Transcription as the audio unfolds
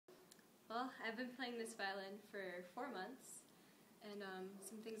Well, I've been playing this violin for 4 months, and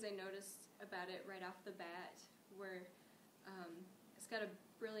some things I noticed about it right off the bat were it's got a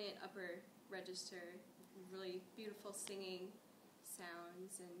brilliant upper register, really beautiful singing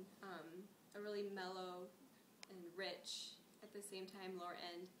sounds, and a really mellow and rich, at the same time, lower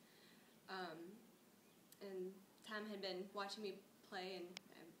end. And Tom had been watching me play and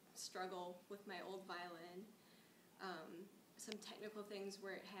struggle with my old violin. Some technical things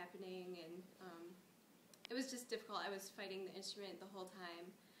weren't happening, and it was just difficult. I was fighting the instrument the whole time,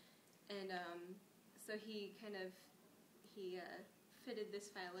 and so he fitted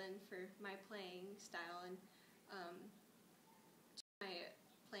this violin for my playing style and my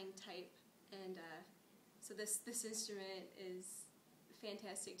playing type, and so this instrument is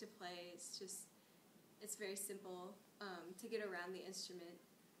fantastic to play. It's very simple to get around the instrument.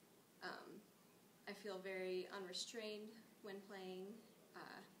 I feel very unrestrained when playing.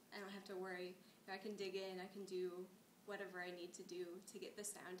 I don't have to worry. I can dig in, I can do whatever I need to do to get the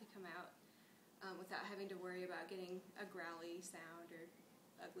sound to come out without having to worry about getting a growly sound or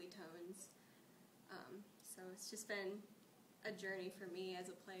ugly tones. So it's just been a journey for me as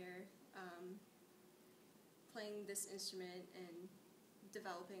a player, playing this instrument and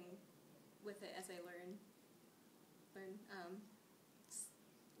developing with it as I learn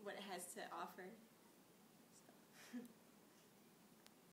what it has to offer.